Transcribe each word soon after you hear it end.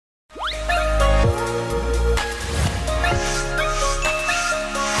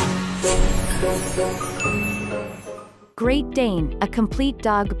Great Dane, a complete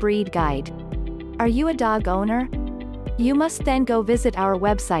dog breed guide. Are you a dog owner? You must then go visit our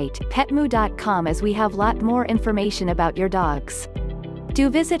website, petmoo.com, as we have lot more information about your dogs. Do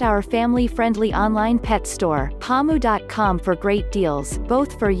visit our family-friendly online pet store, petmoo.com, for great deals,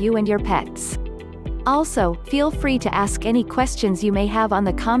 both for you and your pets. Also, feel free to ask any questions you may have on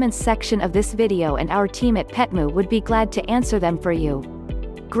the comments section of this video, and our team at Petmoo would be glad to answer them for you.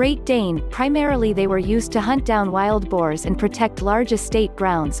 Great Dane, primarily they were used to hunt down wild boars and protect large estate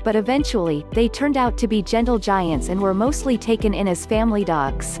grounds, but eventually, they turned out to be gentle giants and were mostly taken in as family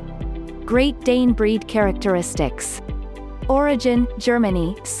dogs. Great Dane breed characteristics. Origin,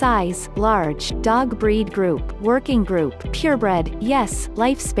 Germany. Size, large. Dog breed group, working group, purebred, yes.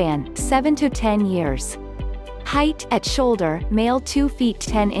 Lifespan, 7 to 10 years. Height, at shoulder, male 2 feet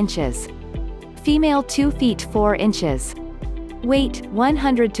 10 inches. Female 2 feet 4 inches. Weight,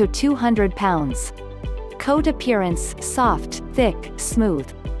 100 to 200 pounds. Coat appearance, soft, thick, smooth.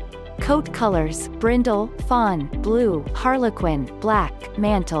 Coat colors, brindle, fawn, blue, harlequin, black,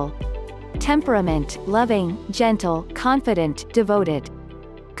 mantle. Temperament, loving, gentle, confident, devoted.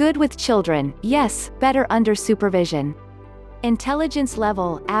 Good with children, yes, better under supervision. Intelligence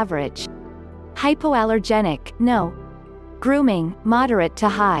level, average. Hypoallergenic, no. Grooming, moderate to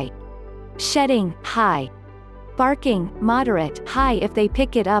high. Shedding, high. Barking, moderate, high if they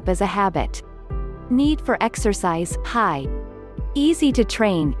pick it up as a habit. Need for exercise, high. Easy to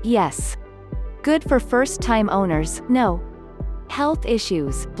train, yes. Good for first-time owners, no. Health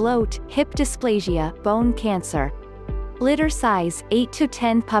issues, bloat, hip dysplasia, bone cancer. Litter size, 8 to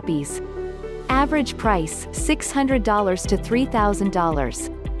 10 puppies. Average price, $600 to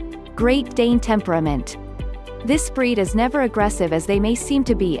 $3,000. Great Dane temperament. This breed is never aggressive as they may seem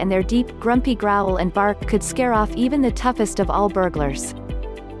to be, and their deep, grumpy growl and bark could scare off even the toughest of all burglars.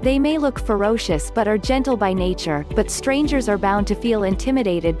 They may look ferocious but are gentle by nature, but strangers are bound to feel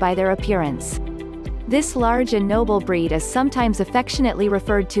intimidated by their appearance. This large and noble breed is sometimes affectionately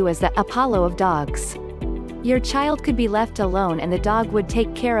referred to as the Apollo of dogs. Your child could be left alone and the dog would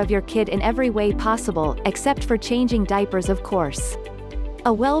take care of your kid in every way possible, except for changing diapers, of course.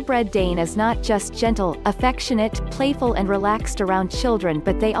 A well-bred Dane is not just gentle, affectionate, playful and relaxed around children,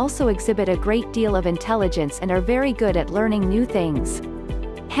 but they also exhibit a great deal of intelligence and are very good at learning new things.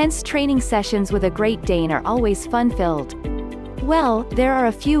 Hence, training sessions with a Great Dane are always fun-filled. Well, there are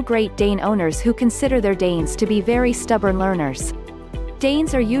a few Great Dane owners who consider their Danes to be very stubborn learners.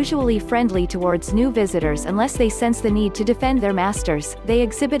 Danes are usually friendly towards new visitors unless they sense the need to defend their masters. They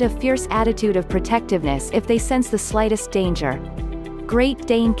exhibit a fierce attitude of protectiveness if they sense the slightest danger. Great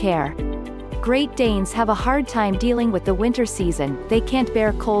Dane care. Great Danes have a hard time dealing with the winter season. They can't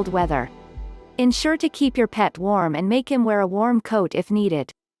bear cold weather. Ensure to keep your pet warm and make him wear a warm coat if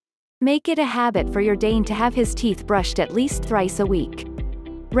needed. Make it a habit for your Dane to have his teeth brushed at least thrice a week.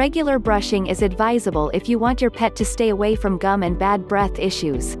 Regular brushing is advisable if you want your pet to stay away from gum and bad breath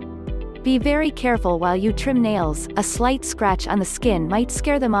issues. Be very careful while you trim nails. A slight scratch on the skin might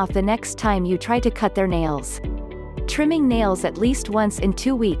scare them off the next time you try to cut their nails. Trimming nails at least once in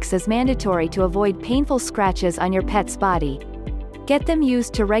 2 weeks is mandatory to avoid painful scratches on your pet's body. Get them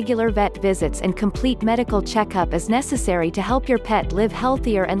used to regular vet visits, and complete medical checkup is necessary to help your pet live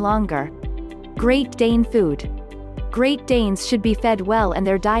healthier and longer. Great Dane food. Great Danes should be fed well and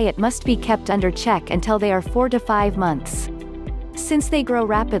their diet must be kept under check until they are 4 to 5 months. Since they grow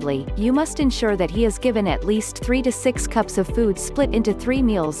rapidly, you must ensure that he is given at least 3 to 6 cups of food split into 3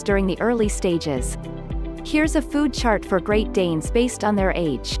 meals during the early stages. Here's a food chart for Great Danes based on their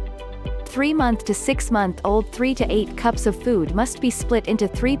age. 3-month to 6-month-old 3 to 8 cups of food must be split into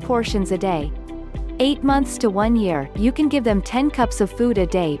 3 portions a day. 8 months to 1 year, you can give them 10 cups of food a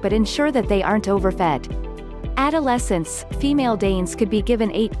day, but ensure that they aren't overfed. Adolescents, female Danes could be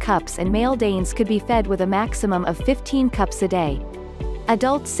given 8 cups and male Danes could be fed with a maximum of 15 cups a day.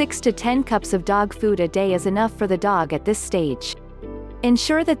 Adult 6 to 10 cups of dog food a day is enough for the dog at this stage.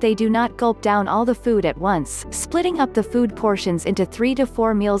 Ensure that they do not gulp down all the food at once. Splitting up the food portions into 3 to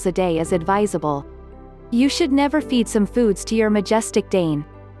 4 meals a day is advisable. You should never feed some foods to your majestic Dane.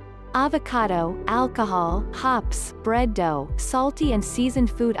 Avocado, alcohol, hops, bread dough, salty and seasoned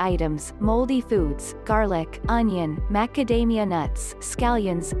food items, moldy foods, garlic, onion, macadamia nuts,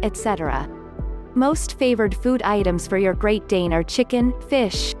 scallions, etc. Most favored food items for your Great Dane are chicken,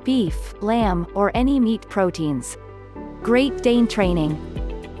 fish, beef, lamb, or any meat proteins. Great Dane training.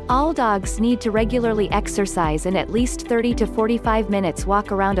 All dogs need to regularly exercise, and at least 30 to 45 minutes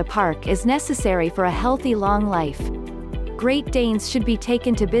walk around a park is necessary for a healthy long life. Great Danes should be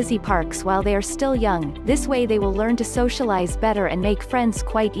taken to busy parks while they are still young. This way they will learn to socialize better and make friends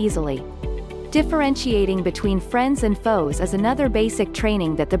quite easily. Differentiating between friends and foes is another basic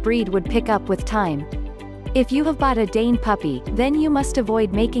training that the breed would pick up with time. If you have bought a Dane puppy, then you must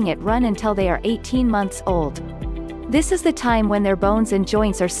avoid making it run until they are 18 months old. This is the time when their bones and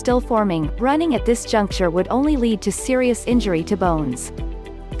joints are still forming. Running at this juncture would only lead to serious injury to bones.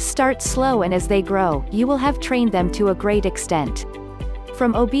 Start slow, and as they grow, you will have trained them to a great extent.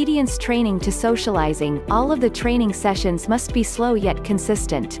 From obedience training to socializing, all of the training sessions must be slow yet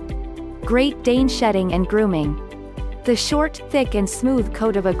consistent. Great Dane shedding and grooming. The short, thick and smooth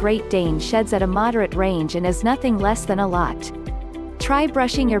coat of a Great Dane sheds at a moderate range and is nothing less than a lot. Try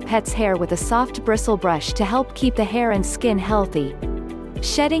brushing your pet's hair with a soft bristle brush to help keep the hair and skin healthy.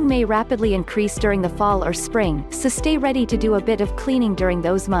 Shedding may rapidly increase during the fall or spring, so stay ready to do a bit of cleaning during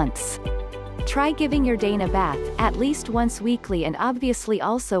those months. Try giving your Dane a bath, at least once weekly, and obviously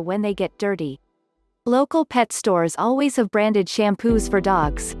also when they get dirty. Local pet stores always have branded shampoos for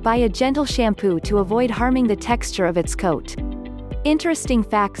dogs. Buy a gentle shampoo to avoid harming the texture of its coat. Interesting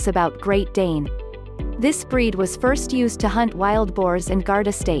facts about Great Dane. This breed was first used to hunt wild boars and guard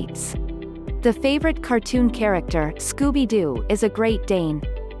estates. The favorite cartoon character, Scooby-Doo, is a Great Dane.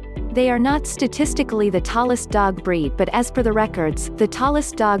 They are not statistically the tallest dog breed, but as per the records, the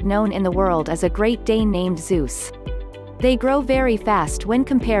tallest dog known in the world is a Great Dane named Zeus. They grow very fast when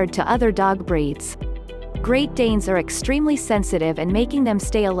compared to other dog breeds. Great Danes are extremely sensitive, and making them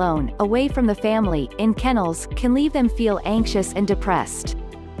stay alone, away from the family, in kennels, can leave them feel anxious and depressed.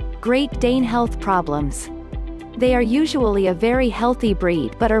 Great Dane health problems. They are usually a very healthy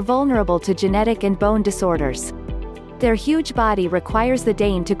breed but are vulnerable to genetic and bone disorders. Their huge body requires the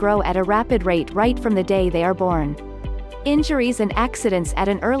Dane to grow at a rapid rate right from the day they are born. Injuries and accidents at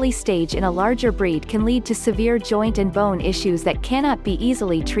an early stage in a larger breed can lead to severe joint and bone issues that cannot be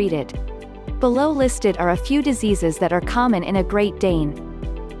easily treated. Below listed are a few diseases that are common in a Great Dane.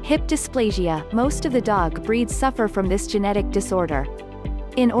 Hip dysplasia. Most of the dog breeds suffer from this genetic disorder.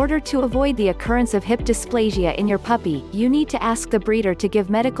 In order to avoid the occurrence of hip dysplasia in your puppy, you need to ask the breeder to give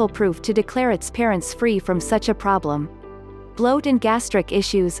medical proof to declare its parents free from such a problem. Bloat and gastric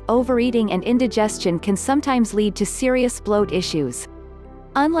issues. Overeating and indigestion can sometimes lead to serious bloat issues.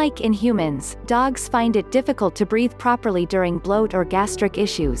 Unlike in humans, dogs find it difficult to breathe properly during bloat or gastric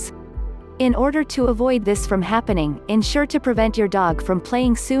issues. In order to avoid this from happening, ensure to prevent your dog from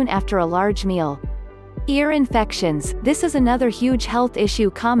playing soon after a large meal. Ear infections. This is another huge health issue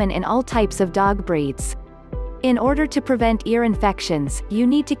common in all types of dog breeds. In order to prevent ear infections, you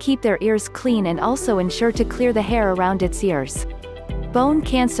need to keep their ears clean and also ensure to clear the hair around its ears. Bone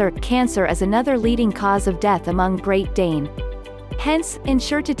cancer. Cancer is another leading cause of death among Great Dane. Hence,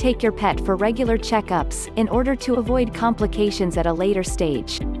 ensure to take your pet for regular checkups, in order to avoid complications at a later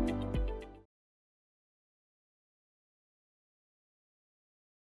stage.